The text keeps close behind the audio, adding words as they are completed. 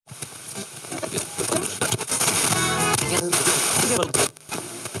Welcome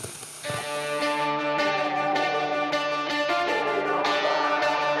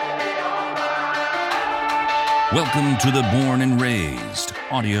to the Born and Raised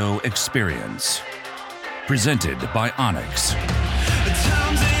audio experience, presented by Onyx.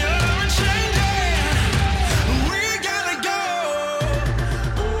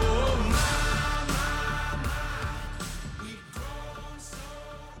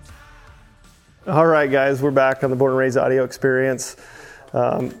 All right, guys, we're back on the Born and Raised audio experience.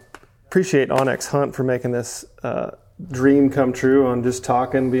 Appreciate Onyx Hunt for making this dream come true on just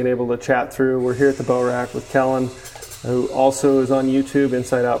talking, being able to chat through. We're here at the Bow Rack with Kellen, who also is on YouTube,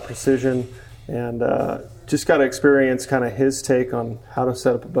 Inside Out Precision, and just got to experience kind of his take on how to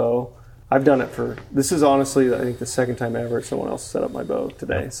set up a bow. I've done it this is honestly, I think, the second time ever someone else set up my bow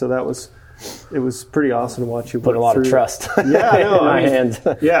today. So it was pretty awesome to watch you put a lot of trust in my hands.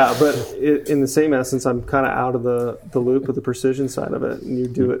 Yeah, but in the same essence, I'm kind of out of the loop of the precision side of it, and you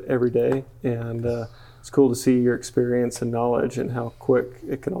do it every day, and it's cool to see your experience and knowledge and how quick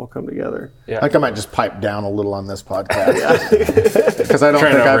it can all come together. Yeah. I think I might just pipe down a little on this podcast because I don't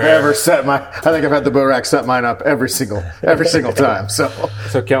think I've ever I think I've had the Bow Rack set mine up every single time. So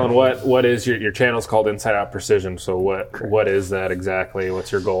Kellen, what is your channel's called Inside Out Precision? So what is that exactly?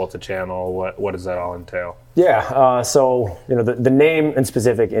 What's your goal with the channel? What does that all entail? Yeah, so the name in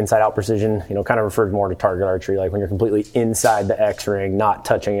specific, Inside Out Precision, kind of refers more to target archery, like when you're completely inside the X ring, not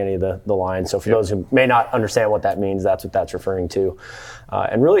touching any of the lines. So for those who may not understand what that means, that's what that's referring to.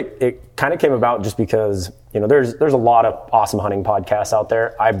 And really, it kind of came about just because there's a lot of awesome hunting podcasts out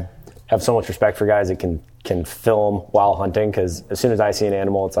there. I have so much respect for guys that can film while hunting, because as soon as I see an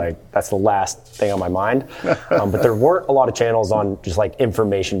animal, it's like that's the last thing on my mind. But there weren't a lot of channels on just like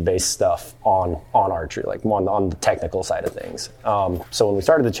information-based stuff on archery, like on the technical side of things. So when we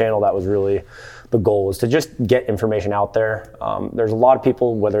started the channel, that was really the goal, was to just get information out there. There's a lot of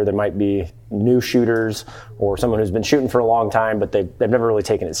people, whether they might be new shooters or someone who's been shooting for a long time, but they've never really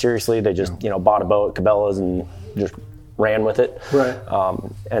taken it seriously. They just bought a bow at Cabela's and just ran with it. Right.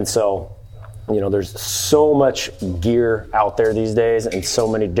 And so there's so much gear out there these days and so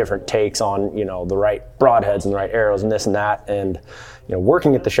many different takes on, the right broadheads and the right arrows and this and that. And,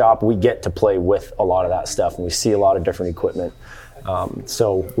 working at the shop, we get to play with a lot of that stuff, and we see a lot of different equipment.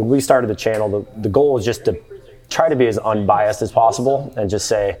 So when we started the channel, the goal is just to try to be as unbiased as possible and just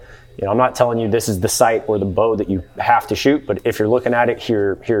say, I'm not telling you this is the sight or the bow that you have to shoot, but if you're looking at it,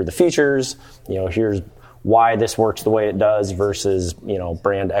 here are the features, here's why this works the way it does versus,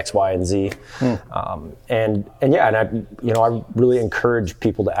 brand X, Y, and Z. And I really encourage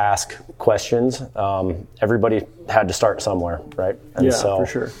people to ask questions. Everybody had to start somewhere, right? And for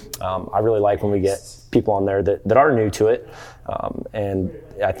sure. I really like when we get people on there that are new to it. And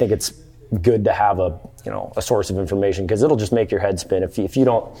I think it's good to have a source of information, because it'll just make your head spin. If you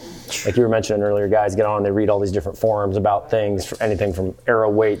don't, like you were mentioning earlier, guys get on and they read all these different forums about things, anything from arrow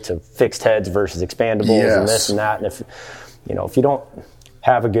weight to fixed heads versus expandables and this and that. And if you don't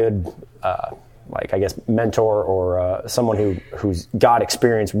have a good, mentor or someone who's got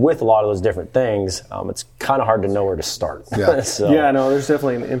experience with a lot of those different things, it's kind of hard to know where to start. Yeah. There's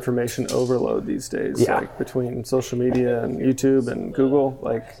definitely an information overload these days, like between social media and YouTube and Google.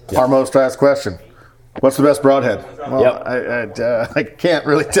 Our most asked question: what's the best broadhead? Well, I can't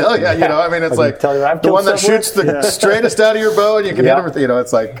really tell you. It's like the one that shoots the straightest out of your bow, and you can hit everything.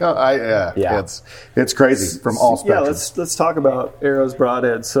 It's like, it's crazy from all spectrums. Let's talk about arrows,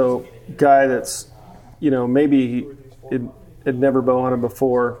 broadheads. So, guy that's maybe had never bow hunted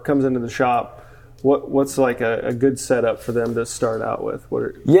before comes into the shop. What's like a good setup for them to start out with?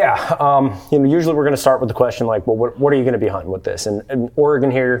 Usually we're going to start with the question like, well, what are you going to be hunting with this? And in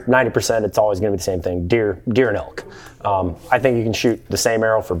Oregon here, 90%, it's always going to be the same thing: deer and elk. I think you can shoot the same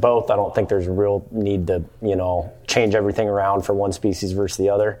arrow for both. I don't think there's a real need to change everything around for one species versus the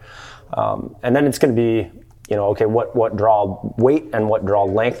other. And then it's going to be what draw weight and what draw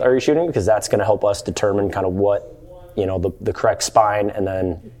length are you shooting? Because that's going to help us determine kind of what the correct spine, and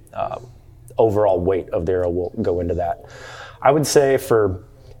then overall weight of the arrow will go into that. I would say for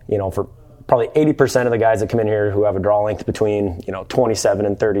probably 80% of the guys that come in here who have a draw length between 27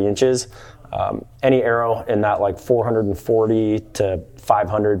 and 30 inches, any arrow in that like 440 to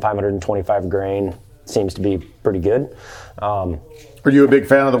 525 grain seems to be pretty good. Are you a big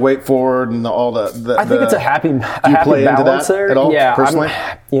fan of the weight forward and all the I think it's a happy play balance into that there. At all, yeah, personally?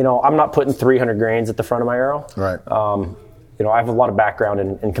 I'm not putting 300 grains at the front of my arrow. Right. I have a lot of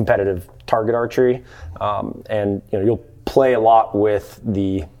background in competitive target archery, and you'll play a lot with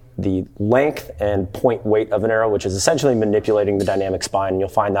the length and point weight of an arrow, which is essentially manipulating the dynamic spine. And you'll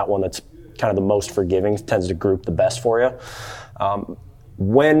find that one that's kind of the most forgiving, tends to group the best for you.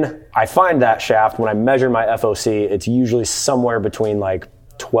 When I find that shaft, when I measure my FOC, it's usually somewhere between like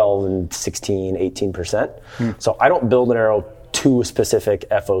 12 and 16, 18%. So I don't build an arrow to a specific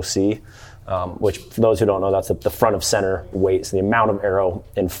FOC, which for those who don't know, that's the front of center weight, so the amount of arrow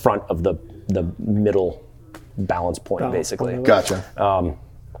in front of the middle balance point, basically. Gotcha.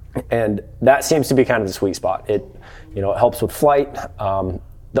 And that seems to be kind of the sweet spot. It helps with flight.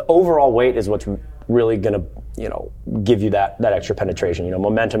 The overall weight is what's really going to, give you that extra penetration.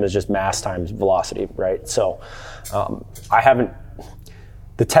 Momentum is just mass times velocity, right? So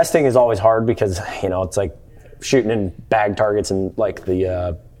the testing is always hard because, it's like shooting in bag targets and like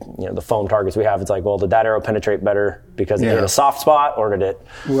the foam targets we have. It's like, well, did that arrow penetrate better because it hit a soft spot, or did it,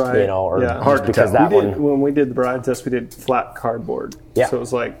 hard because to tell. When we did the broadhead test, we did flat cardboard. Yeah. So it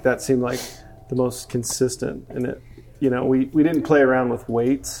was like, that seemed like the most consistent. And it, we didn't play around with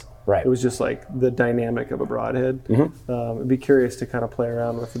weights. Right. It was just like the dynamic of a broadhead. I'd be curious to kind of play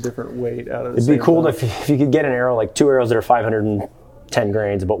around with a different weight out of the It'd be cool if you could get an arrow, like 2 arrows that are 510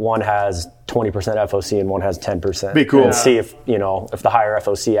 grains, but one has 20% FOC and one has 10%. Be cool. And see if the higher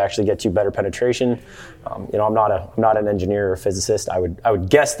FOC actually gets you better penetration. I'm not an engineer or physicist. I would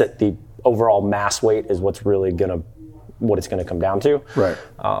guess that the overall mass weight is what's really what it's gonna come down to. Right.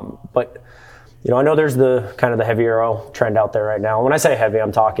 But I know there's the kind of the heavy arrow trend out there right now. When I say heavy,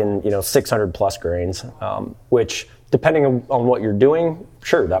 I'm talking 600 plus grains, which depending on what you're doing,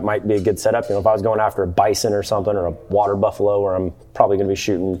 sure, that might be a good setup. If I was going after a bison or something, or a water buffalo, where I'm probably going to be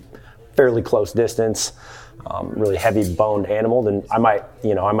shooting fairly close distance, really heavy boned animal, then I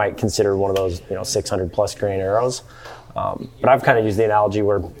might consider one of those 600 plus grain arrows. But I've kind of used the analogy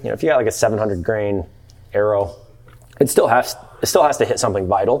where if you got like a 700 grain arrow, it still has to hit something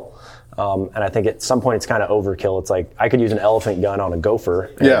vital. And I think at some point it's kind of overkill. It's like I could use an elephant gun on a gopher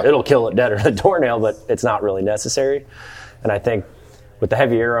and it'll kill it dead or the doornail, but it's not really necessary. And I think with the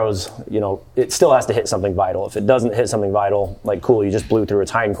heavy arrows, it still has to hit something vital. If it doesn't hit something vital, like cool, you just blew through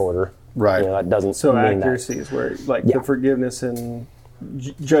its hindquarter. Right. That doesn't So mean accuracy is where the forgiveness and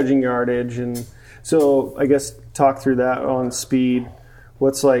judging yardage. And so I guess talk through that on speed.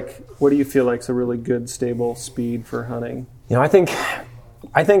 What do you feel like is a really good stable speed for hunting? I think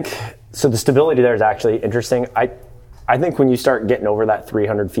so. The stability there is actually interesting. I think when you start getting over that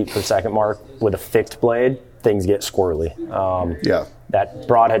 300 feet per second mark with a fixed blade, things get squirrely. That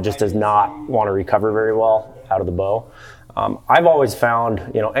broadhead just does not want to recover very well out of the bow. I've always found,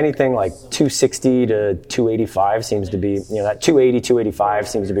 anything like 260 to 285 seems to be, that 280, 285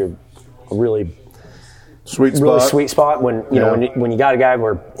 seems to be a really sweet spot when you got a guy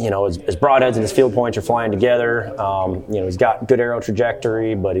where his broadheads and his field points are flying together. He's got good arrow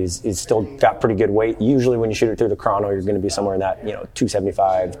trajectory, but he's still got pretty good weight. Usually when you shoot it through the chrono, you're going to be somewhere in that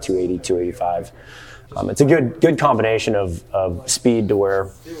 275, 280, 285. It's a good combination of speed to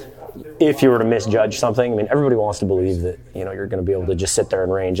where if you were to misjudge something, everybody wants to believe that you're going to be able to just sit there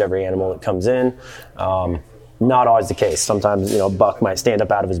and range every animal that comes in. Not always the case. Sometimes, a buck might stand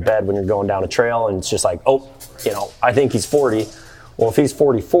up out of his bed when you're going down a trail and it's just like, I think he's 40. Well, if he's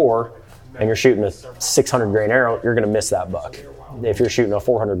 44 and you're shooting a 600 grain arrow, you're going to miss that buck. If you're shooting a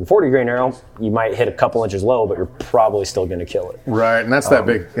 440 grain arrow, you might hit a couple inches low, but you're probably still going to kill it. Right, and that's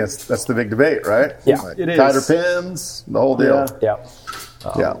that's the big debate, right? Yeah. Like tighter pins, the whole deal. Yeah.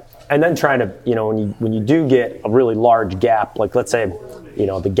 And then trying to, when you do get a really large gap, like let's say,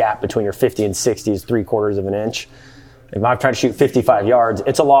 the gap between your 50 and 60 is 3/4 of an inch. If I'm trying to shoot 55 yards,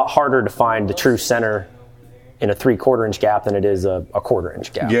 it's a lot harder to find the true center in a 3/4 inch gap than it is a 1/4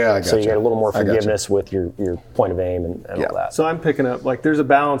 inch gap. Yeah, I got So you you. get a little more forgiveness with your point of aim and all that. So I'm picking up, there's a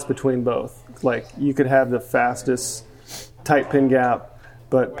balance between both. Like you could have the fastest tight pin gap,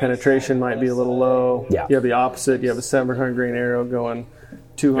 but penetration might be a little low. Yeah. You have the opposite. You have a 700 grain arrow going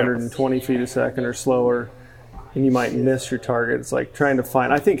 220 feet a second or slower, and you might miss your target. It's like trying to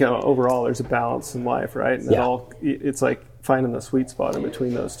find, I think overall there's a balance in life, right? And it's like finding the sweet spot in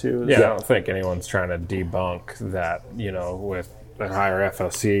between those two. I don't think anyone's trying to debunk that, with a higher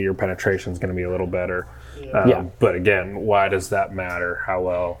FOC, your penetration is going to be a little better. But again, why does that matter how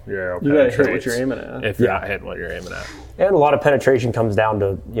well your arrow penetrates? You got to hit what you're aiming at. If you're not hitting what you're aiming at. And a lot of penetration comes down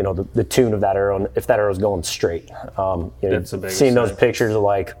to, the tune of that arrow, and if that arrow's going straight. That's the biggest seen those thing. pictures of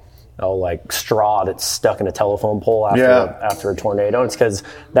like straw that's stuck in a telephone pole after a tornado. It's because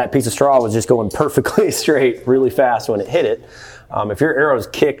that piece of straw was just going perfectly straight really fast when it hit it. If your arrow's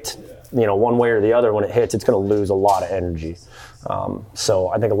kicked, one way or the other when it hits, it's going to lose a lot of energy. So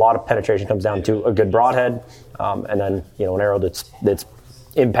I think a lot of penetration comes down to a good broadhead, and then an arrow that's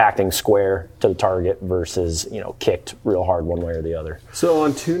impacting square to the target versus, kicked real hard one way or the other. So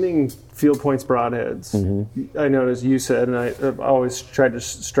on tuning field points broadheads, I noticed you said, and I've always tried to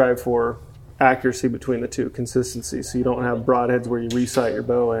strive for accuracy between the two, consistency. So you don't have broadheads where you resight your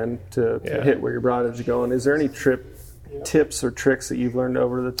bow end to hit where your broadheads are going. Is there any tips or tricks that you've learned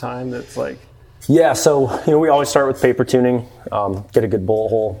over the time that's like? Yeah, so we always start with paper tuning, get a good bullet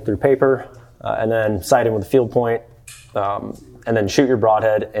hole through paper, and then sight in with a field point, and then shoot your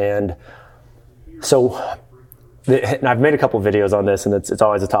broadhead. And so, and I've made a couple of videos on this, and it's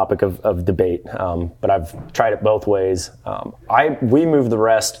always a topic of debate, but I've tried it both ways. We move the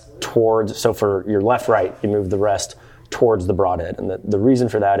rest towards, so for your left-right, you move the rest towards the broadhead. And the reason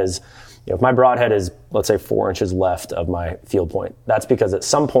for that is, if my broadhead is, let's say, 4 inches left of my field point, that's because at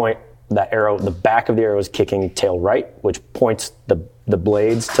some point, that arrow, the back of the arrow is kicking tail right, which points the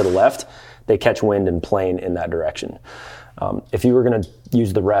blades to the left. They catch wind and plane in that direction. If you were going to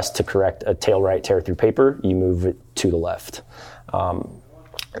use the rest to correct a tail right tear through paper, you move it to the left.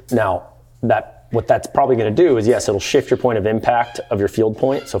 Now, what that's probably going to do is, yes, it'll shift your point of impact of your field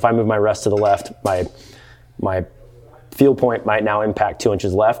point. So if I move my rest to the left, my field point might now impact 2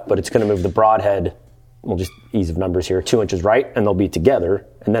 inches left, but it's going to move the broadhead, we'll just ease of numbers here, 2 inches right, and they'll be together.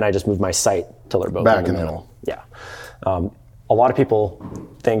 And then I just move my sight till they're both back in the middle. Yeah. A lot of people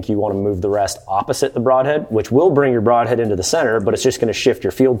think you want to move the rest opposite the broadhead, which will bring your broadhead into the center, but it's just going to shift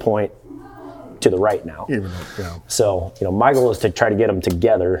your field point to the right now. So, my goal is to try to get them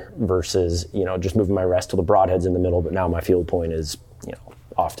together versus, just moving my rest till the broadhead's in the middle, but now my field point is,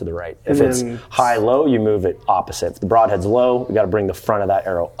 off to the right. If it's high-low, you move it opposite. If the broadhead's low, you got to bring the front of that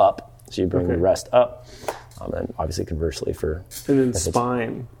arrow up. So you bring the rest up. And obviously, conversely for... And then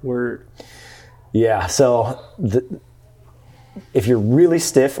spine, where... Yeah, so if you're really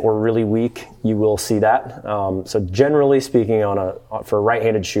stiff or really weak, you will see that. So generally speaking, for a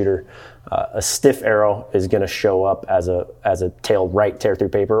right-handed shooter, a stiff arrow is going to show up as a tail right tear through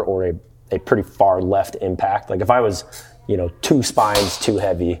paper or a pretty far left impact. Like if I was, 2 spines too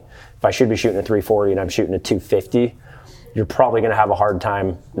heavy, if I should be shooting a 340 and I'm shooting a 250, you're probably going to have a hard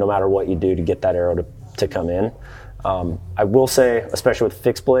time no matter what you do to get that arrow to come in. I will say, especially with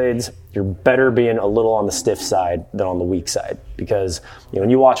fixed blades, you're better being a little on the stiff side than on the weak side because when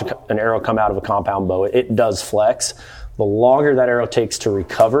you watch an arrow come out of a compound bow, it does flex. The longer that arrow takes to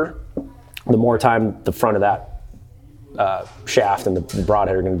recover, the more time the front of that shaft and the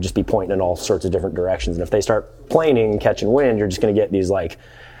broadhead are going to just be pointing in all sorts of different directions. And if they start planing and catching wind, you're just going to get these like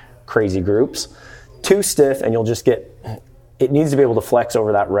crazy groups. Too stiff and you'll just get... It needs to be able to flex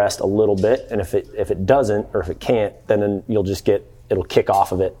over that rest a little bit, and if it doesn't, or if it can't, then you'll just it'll kick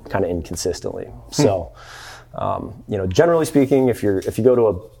off of it kind of inconsistently. So, generally speaking, if you go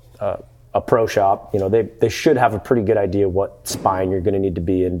to a pro shop, they should have a pretty good idea what spine you're going to need to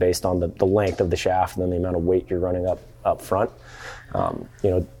be in based on the length of the shaft and then the amount of weight you're running up front.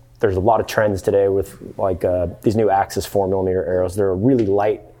 There's a lot of trends today with like these new Axis 4mm arrows. They're really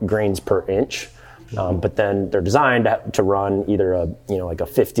light grains per inch. But then they're designed to run either a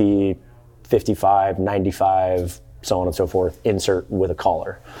 50, 55, 95, so on and so forth, insert with a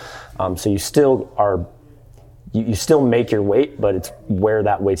collar. So you still you still make your weight, but it's where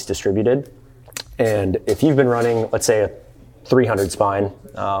that weight's distributed. And if you've been running, let's say a 300 spine,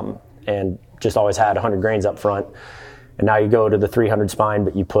 and just always had 100 grains up front, and now you go to the 300 spine,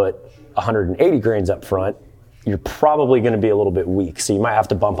 but you put 180 grains up front, you're probably going to be a little bit weak. So you might have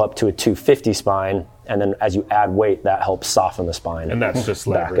to bump up to a 250 spine, and then as you add weight, that helps soften the spine. And that's just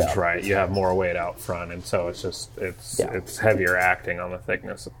leverage, right? You have more weight out front, and so it's heavier acting on the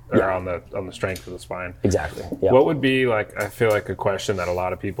thickness or on the strength of the spine. Exactly. Yeah. What would be I feel like a question that a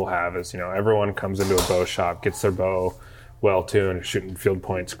lot of people have is, everyone comes into a bow shop, gets their bow well tuned, shooting field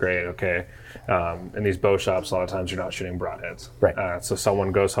points great, okay. In these bow shops, a lot of times you're not shooting broadheads. Right. So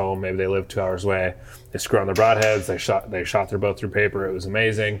someone goes home, maybe they live 2 hours away, they screw on their broadheads, they shot their bow through paper, it was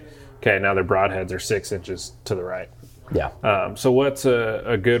amazing. Okay, now their broadheads are 6 inches to the right. Yeah. So what's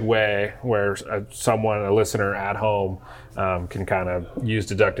a good way where a listener at home can kind of use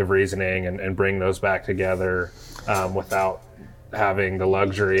deductive reasoning and bring those back together without having the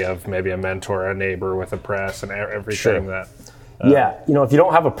luxury of maybe a mentor, a neighbor with a press and everything that... if you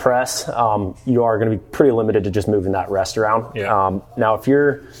don't have a press, you are going to be pretty limited to just moving that rest around. Yeah. Now, if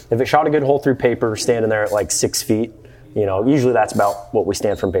it shot a good hole through paper, standing there at like 6 feet, usually that's about what we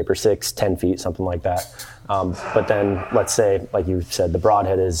stand from paper, 10 feet, something like that. But then let's say, like you said, the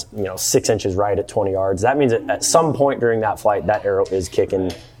broadhead is 6 inches right at 20 yards. That means that at some point during that flight, that arrow is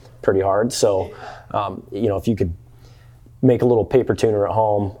kicking pretty hard. So, if you could make a little paper tuner at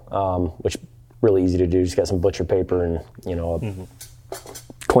home, which really easy to do. Just got some butcher paper and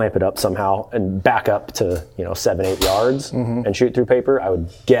clamp it up somehow and back up to 7-8 yards and shoot through paper, I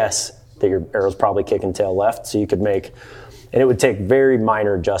would guess that your arrow's probably kicking tail left. So you could make, and it would take very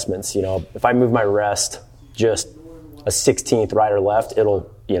minor adjustments. If I move my rest just a 16th right or left,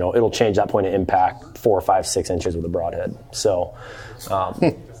 it'll change that point of impact 4, 5, 6 inches with a broadhead. So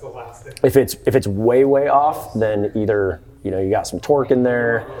if it's way off, then either you got some torque in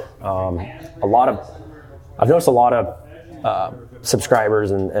there. I've noticed a lot of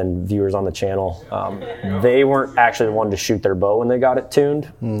subscribers and viewers on the channel, they weren't actually the one to shoot their bow when they got it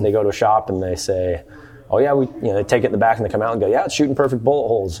tuned. They go to a shop and they say, oh yeah, they take it in the back and they come out and go, yeah, it's shooting perfect bullet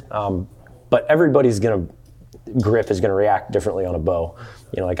holes. But everybody's grip is gonna react differently on a bow.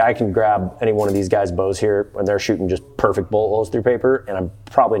 Like I can grab any one of these guys' bows here when they're shooting just perfect bullet holes through paper, and I'm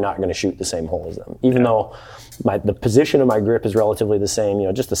probably not gonna shoot the same hole as them, even though the position of my grip is relatively the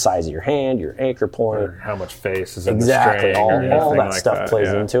same. Just the size of your hand, your anchor point, or how much face is in exactly the string, all that like stuff plays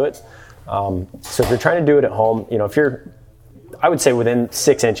into it. So if you're trying to do it at home, if you're, I would say within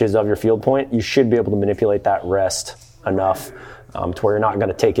 6 inches of your field point, you should be able to manipulate that rest enough to where you're not going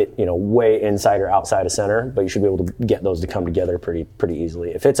to take it, way inside or outside of center, but you should be able to get those to come together pretty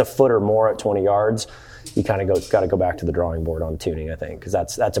easily. If it's a foot or more at 20 yards, you kind of got to go back to the drawing board on tuning, I think, because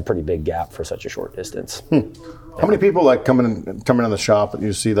that's a pretty big gap for such a short distance. How many people coming in the shop that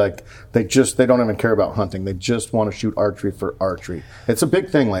you see they don't even care about hunting, they just want to shoot archery for archery? It's a big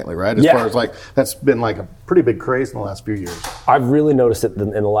thing lately, right? As far as that's been a pretty big craze in the last few years. I've really noticed it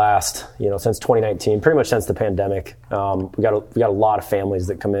in the last since 2019, pretty much since the pandemic. We got a lot of families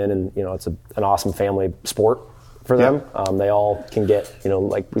that come in, and it's an awesome family sport for them. They all can get,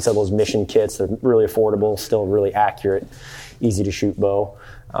 like we said, those mission kits. They're really affordable, still really accurate, easy to shoot bow.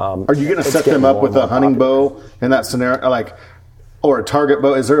 Are you going to set them up with a hunting bow in that scenario, or a target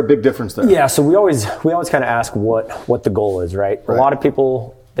bow? Is there a big difference there? Yeah, so we always kind of ask what the goal is, right? A lot of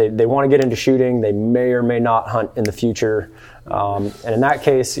people, they want to get into shooting. They may or may not hunt in the future. And in that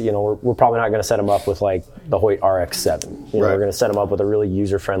case, we're probably not going to set them up with the Hoyt RX-7. We're going to set them up with a really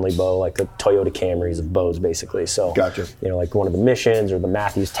user-friendly bow, like the Toyota Camrys of bows, basically. So, gotcha. Like one of the Missions or the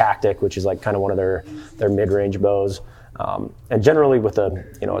Matthews Tactic, which is kind of one of their mid-range bows. And generally with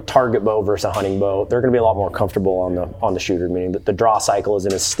a target bow versus a hunting bow, they're going to be a lot more comfortable on the shooter, meaning that the draw cycle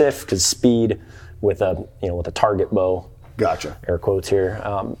isn't as stiff, because speed with a target bow, gotcha, air quotes here,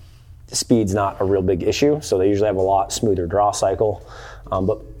 speed's not a real big issue, so they usually have a lot smoother draw cycle.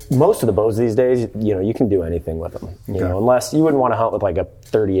 But most of the bows these days, you can do anything with them, unless you wouldn't want to hunt with a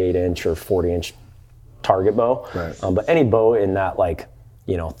 38-inch or 40-inch target bow. Right. But any bow in that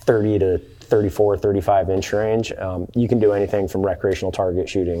 30 to 34, 35-inch range, you can do anything from recreational target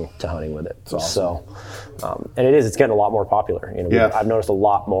shooting to hunting with it. That's awesome. So, and it's getting a lot more popular. I've noticed a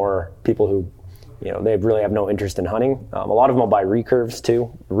lot more people who, they really have no interest in hunting. A lot of them will buy recurves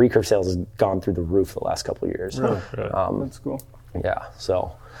too. Recurve sales has gone through the roof the last couple of years. Really? That's cool. Yeah,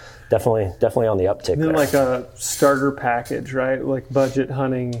 so definitely on the uptick. And then a starter package, right? Like budget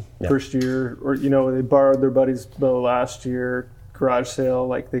hunting first year, or they borrowed their buddy's bow last year, garage sale.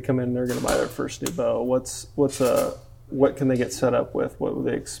 They come in, they're going to buy their first new bow. What can they get set up with? What would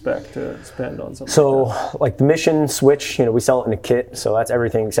they expect to spend on something? So, the Mission Switch, we sell it in a kit. So that's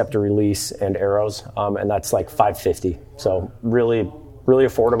everything except a release and arrows, and that's $550. So really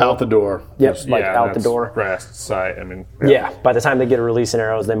affordable. Out the door. Yep, out the door. Rest site. Yeah. By the time they get a release and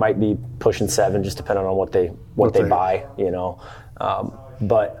arrows, they might be pushing $7, just depending on what they buy.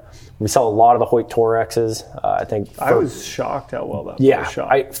 But we sell a lot of the Hoyt Torexes. I think I was shocked how well that was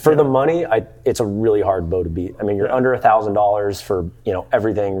shot. For the money, it's a really hard bow to beat. You're under $1,000 for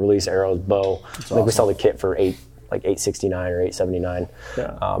everything, release, arrows, bow. I think we sell the kit for $869 or $879.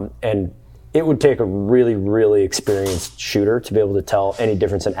 Yeah. And it would take a really, really experienced shooter to be able to tell any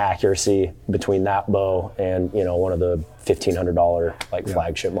difference in accuracy between that bow and one of the $1,500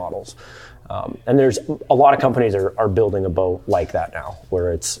 flagship models. And there's a lot of companies are building a bow like that now,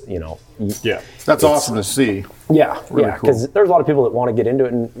 where it's that's awesome to see. Yeah, really because there's a lot of people that want to get into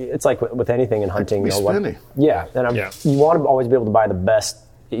it, and it's like with anything in hunting. You want to always be able to buy the best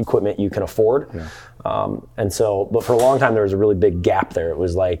equipment you can afford. Yeah. But for a long time there was a really big gap there. It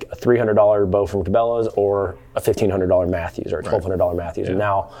was a $300 bow from Cabela's or a $1,500 Matthews or a $1,200 Matthews. And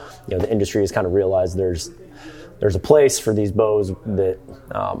now the industry has kind of realized there's a place for these bows that,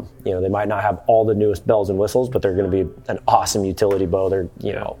 they might not have all the newest bells and whistles, but they're going to be an awesome utility bow. They're,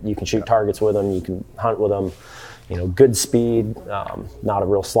 you can shoot targets with them, you can hunt with them, good speed, not a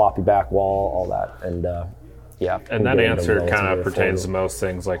real sloppy back wall, all that. And, and that answer kind of pertains to most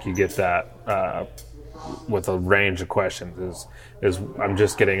things. You get that with a range of questions is I'm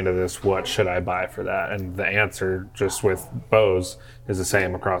just getting into this, what should I buy for that? And the answer just with bows is the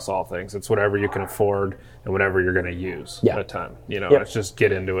same across all things. It's whatever you can afford and whatever you're going to use at a ton. It's just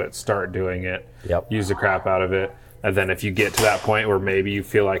get into it, start doing it, use the crap out of it. And then if you get to that point where maybe you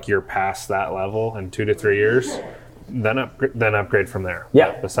feel like you're past that level in 2 to 3 years, then upgrade from there.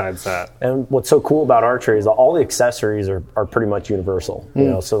 Yeah. But besides that. And what's so cool about archery is that all the accessories are pretty much universal.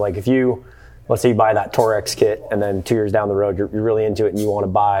 So like if you, let's say you buy that Torex kit and then 2 years down the road, you're really into it and you want to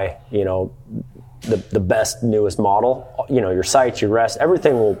buy, the best, newest model, your sights, your rest,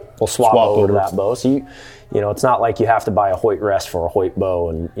 everything will swap over to that bow. So it's not like you have to buy a Hoyt rest for a Hoyt bow,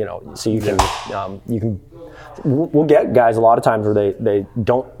 and so you can. We'll get guys a lot of times where they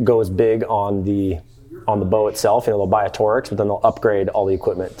don't go as big on the bow itself. They'll buy a Torex, but then they'll upgrade all the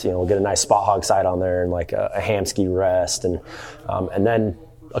equipment. They'll get a nice Spot Hog sight on there and like a Hamskea rest, and then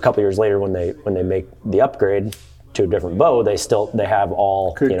a couple years later when they make the upgrade to a different bow, they have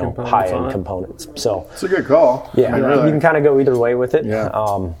all high-end components. So it's a good call. Yeah, really. You can kind of go either way with it.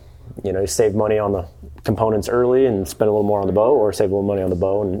 Yeah. You save money on the components early and spend a little more on the bow, or save a little money on the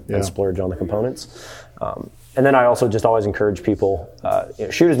bow and splurge on the components. And then I also just always encourage people,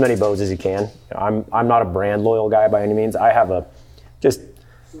 shoot as many bows as you can. I'm not a brand loyal guy by any means. I have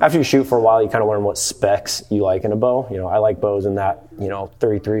after you shoot for a while, you kind of learn what specs you like in a bow. I like bows in that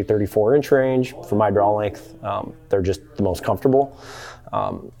 33, 34 inch range for my draw length. They're just the most comfortable.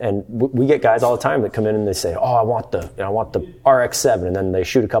 And we get guys all the time that come in and they say, "Oh, I want the RX-7," and then they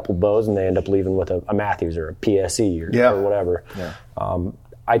shoot a couple bows and they end up leaving with a Matthews or a PSE or whatever. Yeah.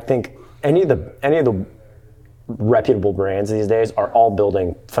 I think any of the reputable brands these days are all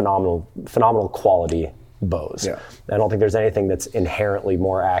building phenomenal quality bows. Yeah. I don't think there's anything that's inherently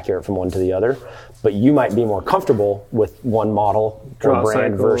more accurate from one to the other, but you might be more comfortable with one model or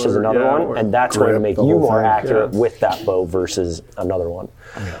brand versus another one, and that's going to make you more accurate with that bow versus another one.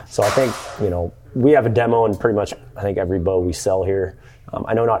 Yeah. So I think, we have a demo in pretty much, I think, every bow we sell here.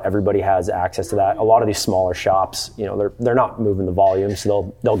 I know not everybody has access to that. A lot of these smaller shops, they're not moving the volume,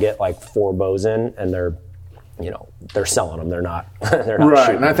 so they'll get like 4 bows in, and they're selling them. They're not right.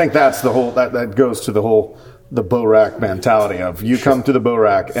 Shooting. And I think that's the whole that goes to the bow rack mentality of you come to the bow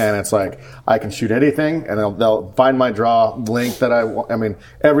rack and it's like I can shoot anything and they'll find my draw length that I want. I mean,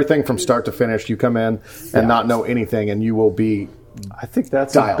 everything from start to finish. You come in and not know anything, and you will be. I think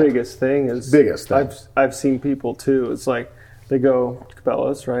that's dialed. The biggest thing. I've seen people too. It's like they go to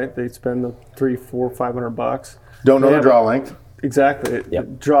Cabela's, right? They spend the $300, $400, $500. Don't know the draw length. Exactly.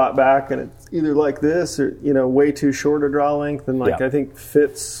 Draw it back, and it's either like this or way too short a draw length, and I think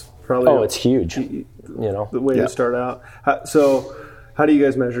fits probably. Oh, it's huge. The way to start out. So, how do you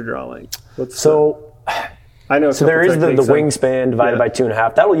guys measure draw length? I know. So there is the wingspan divided by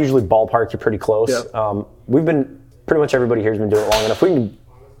 2.5. That will usually ballpark you pretty close. Yep. We've been pretty much everybody here has been doing it long enough. We can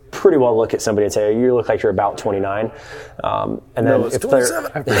pretty well look at somebody and say, you look like you're about 29. And then if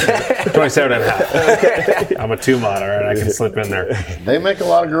 27. They're 27 and a half. Okay. I'm a 2-mod, all right? I can slip in there. They make a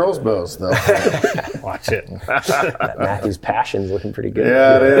lot of girls' bows, though. Watch it. That Matthews Passion's looking pretty good.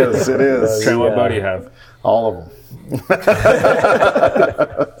 Yeah, it is. It is. Trent, what bow do you have? All of them.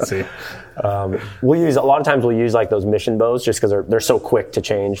 See. A lot of times we'll use like those mission bows just because they're so quick to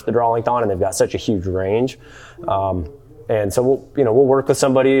change the draw length on, and they've got such a huge range. And so we'll work with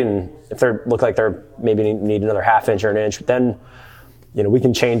somebody, and if they look like they're maybe need another 1/2 inch or an inch, then we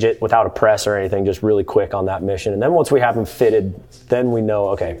can change it without a press or anything, just really quick on that mission. And then once we have them fitted, then we know,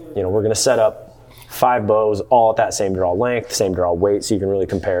 okay, we're going to set up 5 bows all at that same draw length, same draw weight, so you can really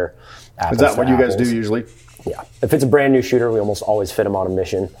compare apples. Is that what you guys do usually? Yeah. If it's a brand new shooter, we almost always fit them on a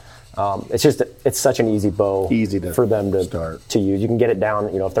mission. It's such an easy bow for them to use. You can get it down,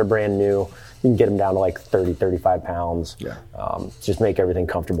 if they're brand new, you can get them down to like 30, 35 pounds. Yeah. Just make everything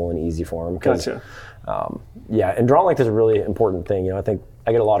comfortable and easy for them. Gotcha. And draw length is a really important thing. I think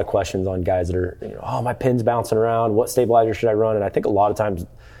I get a lot of questions on guys that are, my pin's bouncing around. What stabilizer should I run? And I think a lot of times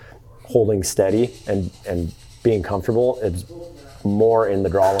holding steady and being comfortable is more in the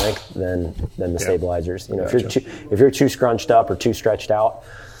draw length than the stabilizers. If you're too scrunched up or too stretched out,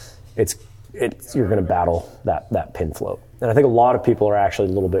 you're going to battle that pin float. And I think a lot of people are actually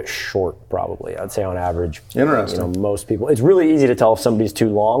a little bit short, probably. I'd say on average. Interesting. Most people. It's really easy to tell if somebody's too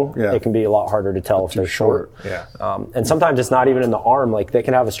long. Yeah. It can be a lot harder to tell if they're short. Yeah. And sometimes it's not even in the arm. Like they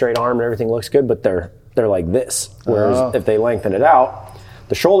can have a straight arm and everything looks good, but they're like this. Whereas if they lengthen it out,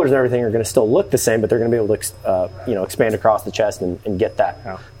 the shoulders and everything are going to still look the same, but they're going to be able to expand across the chest and get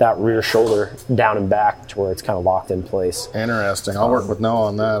that rear shoulder down and back to where it's kind of locked in place. Interesting. I'll work with Noah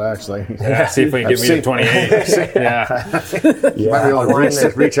on that, actually. Yeah, see if we can get me to 28. Yeah. Might be able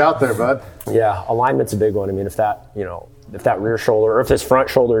to reach out there, bud. Yeah, alignment's a big one. I mean, if that rear shoulder or if this front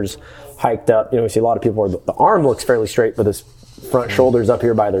shoulder's hiked up, we see a lot of people where the arm looks fairly straight, but this front shoulder's up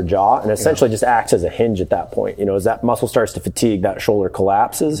here by their jaw, and essentially just acts as a hinge at that point. As that muscle starts to fatigue, that shoulder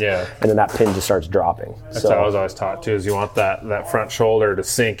collapses, and then that pin just starts dropping. That's how I was always taught too, is you want that front shoulder to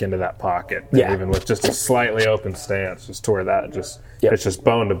sink into that pocket, even with just a slightly open stance, just to where that it's just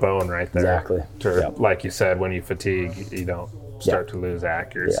bone to bone right there. Exactly. Like you said, when you fatigue, you don't start to lose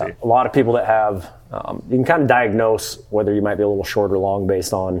accuracy. Yeah. A lot of people that have, you can kind of diagnose whether you might be a little short or long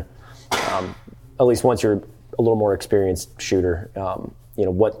based on, at least once you're a little more experienced shooter,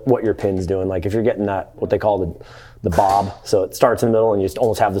 what your pin's doing. Like if you're getting that, what they call the bob, so it starts in the middle and you just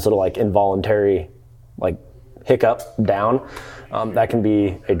almost have this little like involuntary like hiccup down. That can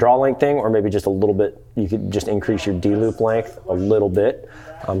be a draw length thing, or maybe just a little bit. You could just increase your D-loop length a little bit,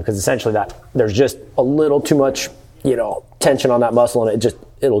 because essentially there's just a little too much, tension on that muscle, and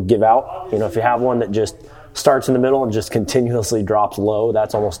it'll give out. If you have one that just starts in the middle and just continuously drops low,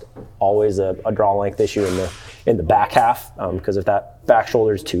 that's almost always a draw length issue in the back half, because if that back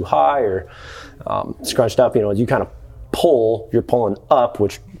shoulder is too high or scrunched up, as you kind of pull, you're pulling up,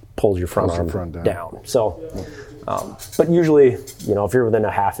 which pulls your front arm down. So, but usually, if you're within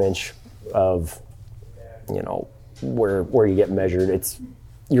a half inch of, where you get measured,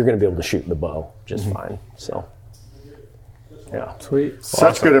 you're going to be able to shoot the bow just fine. So. Yeah, sweet.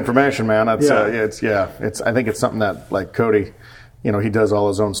 Such good information, man. I think it's something that, like Cody, he does all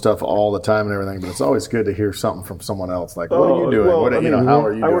his own stuff all the time and everything, but it's always good to hear something from someone else. Like, what are you doing? How are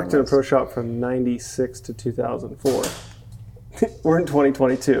you doing? I worked in a pro shop from '96 to 2004. We're in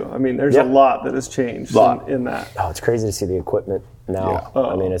 2022. I mean, there's a lot that has changed in that. Oh, it's crazy to see the equipment now. Yeah.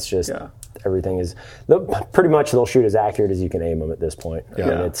 I mean, it's just everything is pretty much they'll shoot as accurate as you can aim them at this point. Yeah. I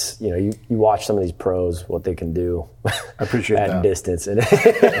mean, it's you watch some of these pros, what they can do. I appreciate at distance. And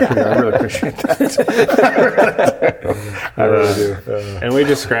I really appreciate that. I really do. And we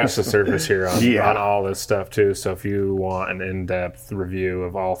just scratched the surface here on all this stuff too. So if you want an in-depth review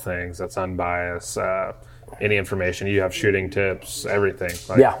of all things that's unbiased, any information, you have shooting tips, everything,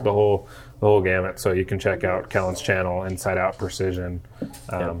 the whole gamut. So you can check out Kellen's channel, Inside Out Precision.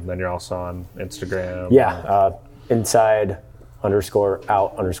 Then you're also on Instagram. Inside_out_precision on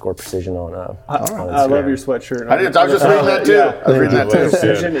Instagram. I love your sweatshirt. I was just reading that too. I was reading that too.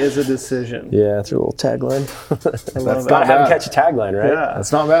 Precision is a decision. Yeah, that's a little tagline. That's gotta have to catch a tagline, right? Yeah,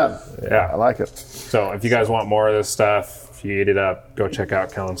 that's not bad. Yeah, I like it. So if you guys want more of this stuff, if you eat it up, go check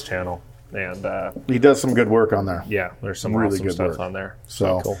out Kellen's channel. And he does some good work on there. Yeah, there's some really awesome good stuff on there.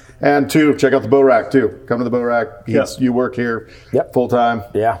 So cool. And two, check out the Bow Rack too. Come to the Bow Rack. You work here full time.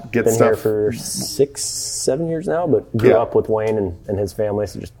 Yeah, been here for 6-7 years now, but grew up with Wayne and his family,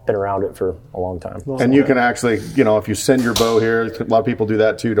 so just been around it for a long time. And you can actually, if you send your bow here, a lot of people do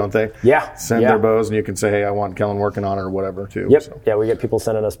that too, don't they? Yeah. Send their bows, and you can say, hey, I want Kellen working on it or whatever too. Yep. So. Yeah, we get people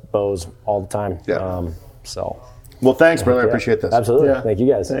sending us bows all the time. Yeah. So. Well, thanks, brother. I appreciate this. Absolutely. Yeah. Thank you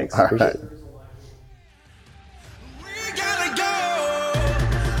guys. Thanks. Appreciate it.